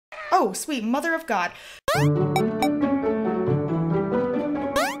Oh, sweet mother of God. Hey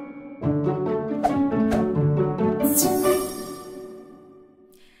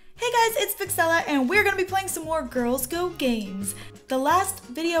guys, it's Vixella, and we're gonna be playing some more Girls Go games. The last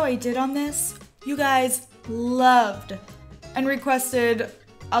video I did on this, you guys loved and requested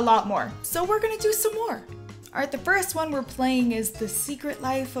a lot more. So we're gonna do some more. Alright, the first one we're playing is The Secret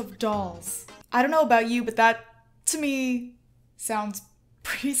Life of Dolls. I don't know about you, but that, to me, sounds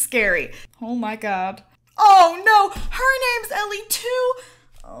pretty scary. Oh my god. Oh no! Her name's Ellie too!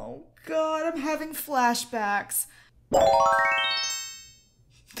 Oh god, I'm having flashbacks.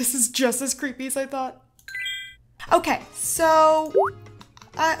 This is just as creepy as I thought. Okay, so...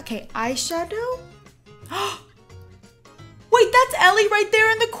 okay, eyeshadow? Wait, that's Ellie right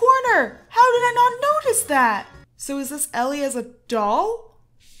there in the corner! How did I not notice that? So is this Ellie as a doll?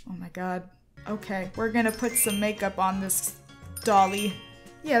 Oh my god. Okay, we're gonna put some makeup on this dolly.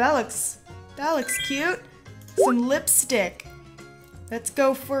 Yeah, that looks cute. Some lipstick. Let's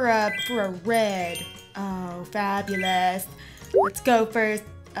go for a red. Oh, fabulous. Let's go for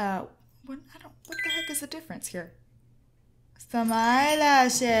what the heck is the difference here? Some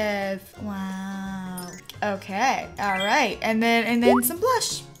eyelashes. Wow. Okay. All right. And then some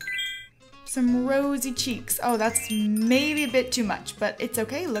blush. Some rosy cheeks. Oh, that's maybe a bit too much, but it's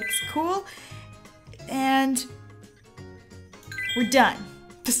okay. Looks cool. And we're done.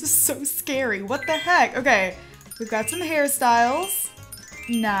 This is so scary. What the heck? Okay. We've got some hairstyles.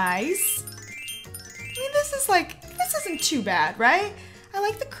 Nice. I mean, this isn't too bad, right? I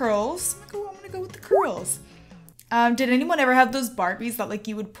like the curls. I'm gonna go with the curls. Did anyone ever have those Barbies that like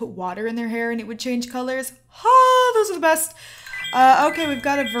you would put water in their hair and it would change colors? Oh, those are the best. Okay, we've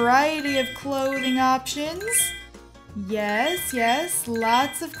got a variety of clothing options. Yes,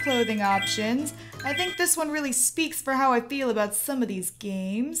 lots of clothing options. I think this one really speaks for how I feel about some of these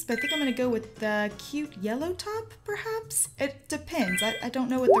games, but I think I'm gonna go with the cute yellow top, perhaps? It depends. I don't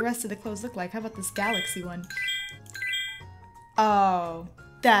know what the rest of the clothes look like. How about this galaxy one? Oh,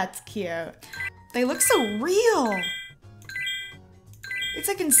 that's cute. They look so real. It's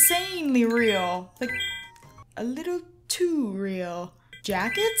like insanely real. Like a little too real.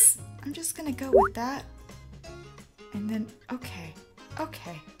 Jackets? I'm just gonna go with that. And then, okay.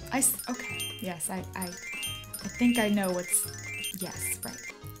 Yes, I think I know what's, yes,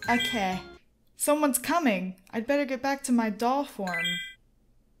 right. Okay. Someone's coming. I'd better get back to my doll form.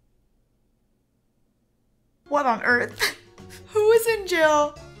 What on earth? Who is in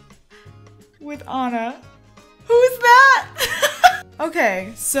jail with Anna? Who's that?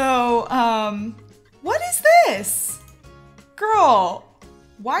 Okay, so, what is this? Girl,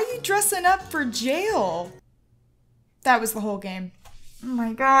 why are you dressing up for jail? That was the whole game. Oh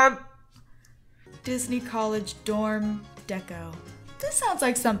my god. Disney College dorm deco. This sounds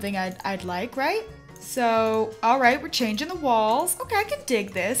like something I'd like, right? So, alright, we're changing the walls. Okay, I can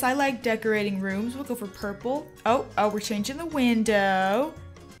dig this. I like decorating rooms. We'll go for purple. Oh, we're changing the window.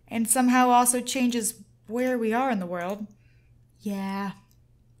 And somehow also changes where we are in the world. Yeah,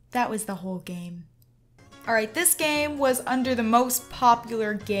 that was the whole game. Alright, this game was under the most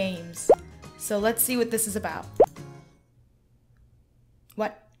popular games. So let's see what this is about.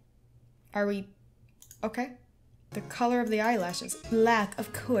 What? Are we... okay. The color of the eyelashes. Black,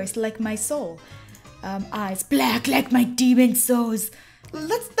 of course, like my soul. Eyes black like my demon souls.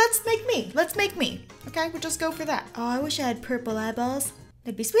 Let's make me. Let's make me. Okay, we'll just go for that. Oh, I wish I had purple eyeballs.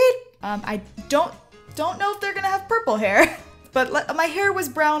 That'd be sweet. I don't know if they're gonna have purple hair, but my hair was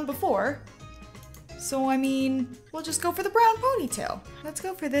brown before. So, I mean, we'll just go for the brown ponytail. Let's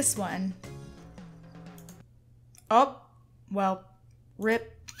go for this one. Oh, well,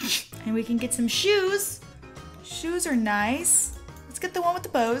 rip. And we can get some shoes. Shoes are nice. Let's get the one with the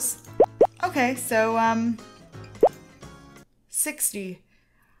bows. Okay, so, 60.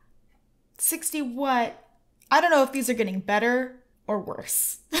 60 what? I don't know if these are getting better or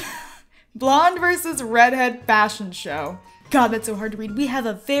worse. Blonde versus redhead fashion show. God, that's so hard to read. We have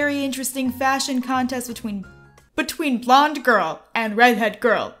a very interesting fashion contest between blonde girl and redhead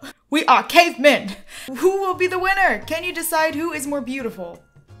girl. We are cavemen. Who will be the winner? Can you decide who is more beautiful?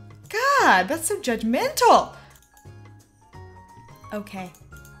 God, that's so judgmental. Okay.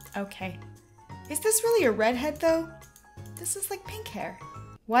 Is this really a redhead though? This is like pink hair.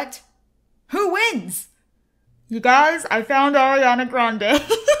 What? Who wins? You guys, I found Ariana Grande.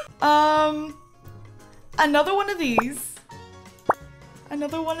 Another one of these.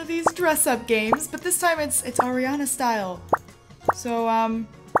 Another one of these dress-up games, but this time it's Ariana style. So, I'll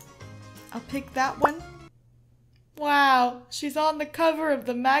pick that one. Wow, she's on the cover of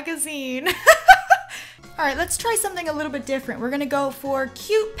the magazine. All right, let's try something a little bit different. We're gonna go for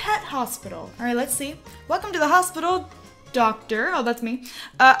cute pet hospital. All right, let's see. Welcome to the hospital, doctor. Oh, that's me.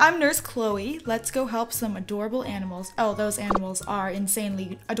 I'm Nurse Chloe. Let's go help some adorable animals. Oh, those animals are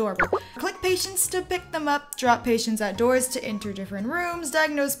insanely adorable. Click patients to pick them up, drop patients at doors to enter different rooms,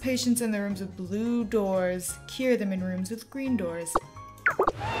 diagnose patients in the rooms with blue doors, cure them in rooms with green doors.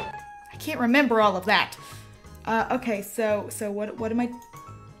 I can't remember all of that. Okay, so what am I?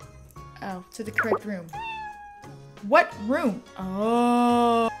 Oh, to the correct room. What room?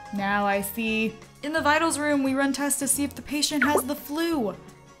 Oh, now I see. In the vitals room, we run tests to see if the patient has the flu.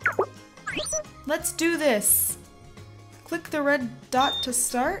 Let's do this. Click the red dot to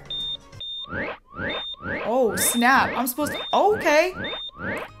start. Oh, snap. I'm supposed to... Okay.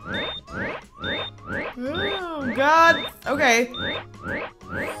 Oh, God. Okay.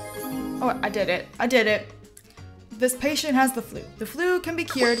 Oh, I did it. I did it. This patient has the flu. The flu can be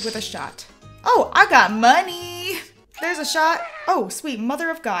cured with a shot. Oh, I got money. There's a shot. Oh, sweet mother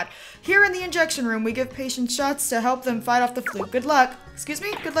of God. Here in the injection room, we give patients shots to help them fight off the flu. Good luck. Excuse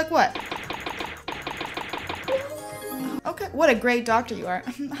me? Good luck what? Okay, what a great doctor you are.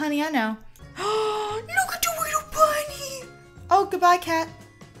 Honey, I know. Look at the little bunny. Oh, goodbye, cat.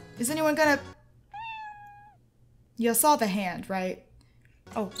 Is anyone gonna... You saw the hand, right?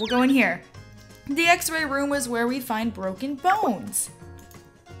 Oh, we'll go in here. The x-ray room was where we find broken bones.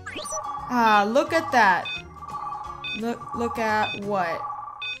 Ah, look at that. Look at what?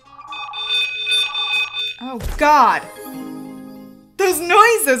 Oh, God. Those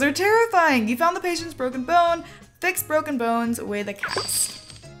noises are terrifying. You found the patient's broken bone. Fix broken bones with a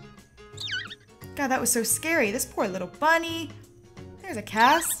cast. God, that was so scary. This poor little bunny. There's a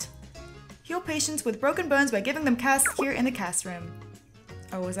cast. Heal patients with broken bones by giving them casts here in the cast room.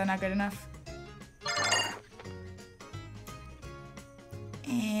 Oh, was that not good enough?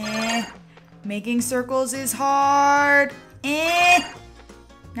 Making circles is hard.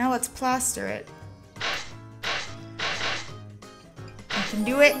 Now let's plaster it. I can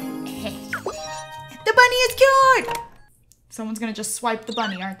do it. The bunny is cured! Someone's gonna just swipe the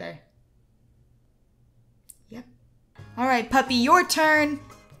bunny, aren't they? Yep. Alright, puppy, your turn.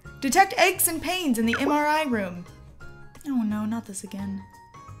 Detect aches and pains in the MRI room. Oh no, not this again.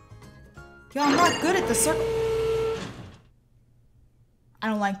 Yo, I'm not good at the circle. I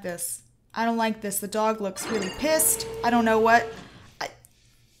don't like this. I don't like this. The dog looks really pissed. I don't know what.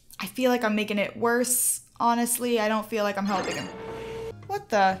 I feel like I'm making it worse. Honestly, I don't feel like I'm helping him. What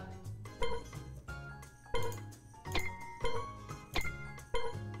the?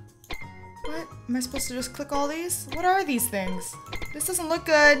 What? Am I supposed to just click all these? What are these things? This doesn't look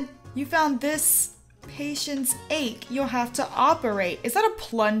good. You found this patient's ache. You'll have to operate. Is that a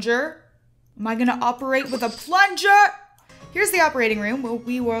plunger? Am I gonna operate with a plunger? Here's the operating room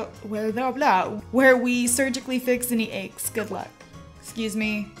where we surgically fix any aches. Good luck. Excuse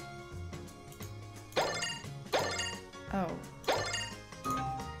me. Oh.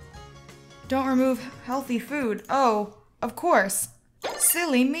 Don't remove healthy food. Oh, of course.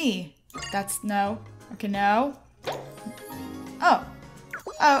 Silly me. That's no. Okay, no. Oh.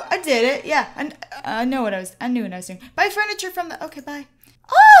 Oh, I did it. Yeah, I knew what I was doing. Buy furniture from the... Okay, bye.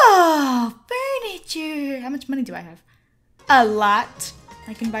 Oh, furniture. How much money do I have? A lot.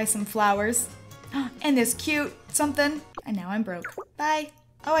 I can buy some flowers. And this cute something. And now I'm broke. Bye.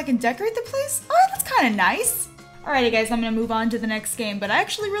 Oh, I can decorate the place? Oh, that's kind of nice. Alrighty, guys, I'm going to move on to the next game, but I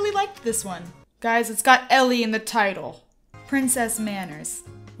actually really liked this one. Guys, it's got Ellie in the title. Princess Manners.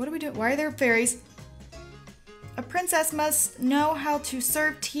 What do we do? Why are there fairies? A princess must know how to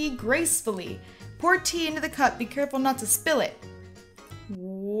serve tea gracefully. Pour tea into the cup. Be careful not to spill it.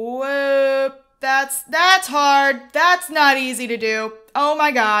 Whoop. That's hard. That's not easy to do. Oh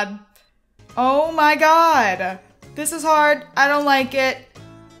my god. Oh my god. This is hard. I don't like it.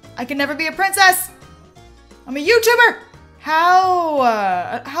 I can never be a princess. I'm a YouTuber. How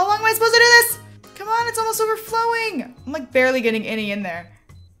long am I supposed to do this? Come on, it's almost overflowing. I'm like barely getting any in there.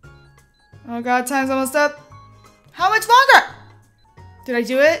 Oh god, time's almost up. How much longer? Did I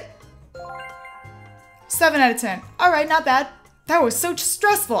do it? 7 out of 10. All right, not bad. That was so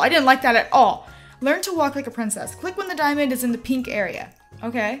stressful. I didn't like that at all. Learn to walk like a princess. Click when the diamond is in the pink area.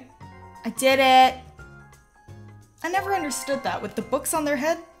 Okay. I did it. I never understood that with the books on their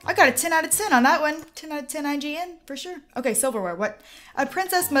head. I got a 10 out of 10 on that one. 10 out of 10 IGN, for sure. Okay, silverware, what? A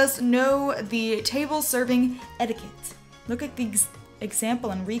princess must know the table serving etiquette. Look at the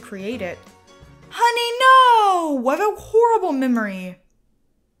example and recreate it. Honey, no! What a horrible memory.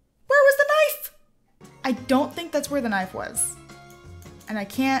 Where was the knife? I don't think that's where the knife was. And I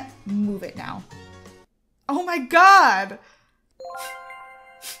can't move it now. Oh my god!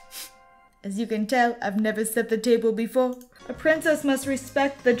 As you can tell, I've never set the table before. A princess must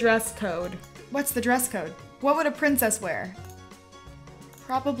respect the dress code. What's the dress code? What would a princess wear?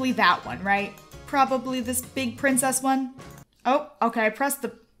 Probably that one, right? Probably this big princess one. Oh, okay, I pressed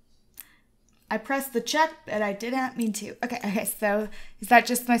the check, but I didn't mean to. Okay, so is that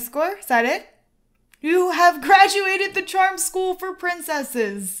just my score? Is that it? You have graduated the charm school for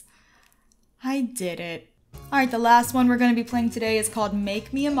princesses. I did it. All right, the last one we're going to be playing today is called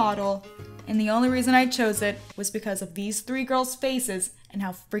Make Me a Model. And the only reason I chose it was because of these three girls' faces and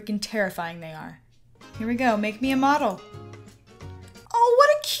how freaking terrifying they are. Here we go, make me a model. Oh, what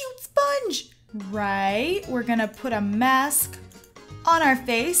a cute sponge. Right, we're gonna put a mask on our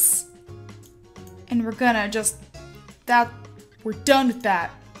face. And we're gonna we're done with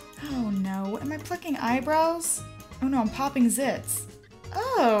that. Oh no, am I plucking eyebrows? Oh no, I'm popping zits.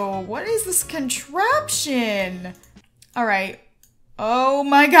 Oh, what is this contraption? All right. Oh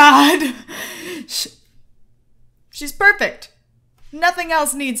my God. She's perfect. Nothing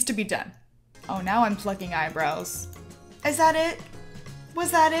else needs to be done. Oh, now I'm plucking eyebrows. Is that it?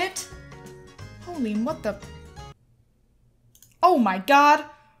 Was that it? Holy, what the? Oh my God.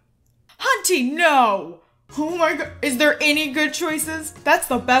 Hunty, no. Oh my God. Is there any good choices? That's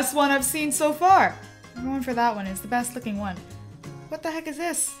the best one I've seen so far. I'm going for that one. It's the best looking one. What the heck is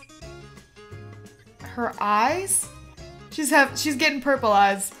this? Her eyes? She's getting purple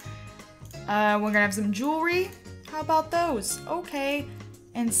eyes. We're gonna have some jewelry. How about those? Okay.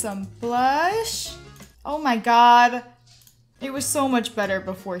 And some blush. Oh my God. It was so much better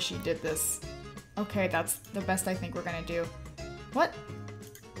before she did this. Okay, that's the best I think we're gonna do. What?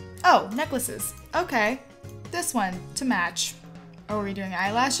 Oh, necklaces. Okay. This one to match. Oh, are we doing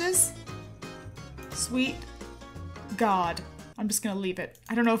eyelashes? Sweet God. I'm just gonna leave it.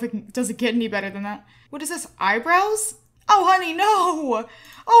 I don't know if does it get any better than that? What is this, eyebrows? Oh, honey, no!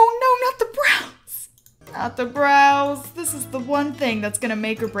 Oh, no, not the brows! Not the brows. This is the one thing that's gonna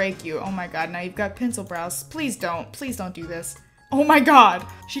make or break you. Oh my God, now you've got pencil brows. Please don't do this. Oh my God,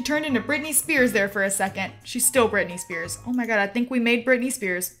 she turned into Britney Spears there for a second. She's still Britney Spears. Oh my God, I think we made Britney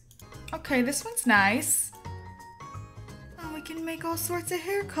Spears. Okay, this one's nice. Oh, we can make all sorts of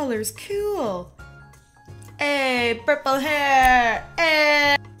hair colors. Cool. Hey, purple hair.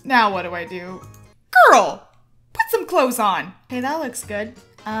 Hey. Now what do I do? Girl! Put some clothes on. Okay, that looks good.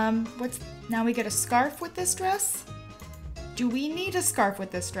 Now we get a scarf with this dress? Do we need a scarf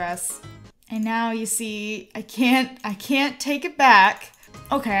with this dress? And now you see, I can't take it back.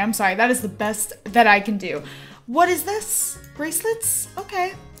 Okay, I'm sorry, that is the best that I can do. What is this? Bracelets?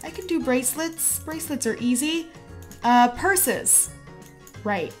 Okay, I can do bracelets. Bracelets are easy. Purses.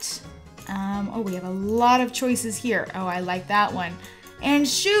 Right. Oh, we have a lot of choices here. Oh, I like that one. And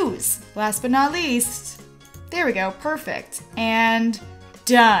shoes, last but not least. There we go, perfect. And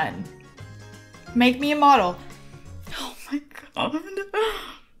done. Make me a model. Oh my God.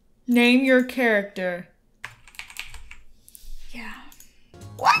 Name your character. Yeah.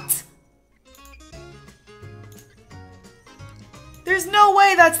 What? There's no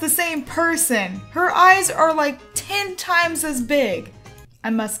way that's the same person. Her eyes are like 10 times as big. I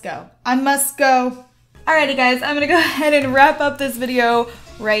must go. I must go. Alrighty guys, I'm gonna go ahead and wrap up this video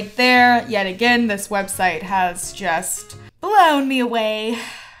right there. Yet again, this website has just blown me away.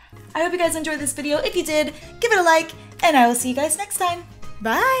 I hope you guys enjoyed this video. If you did, give it a like, and I will see you guys next time.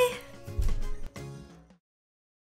 Bye!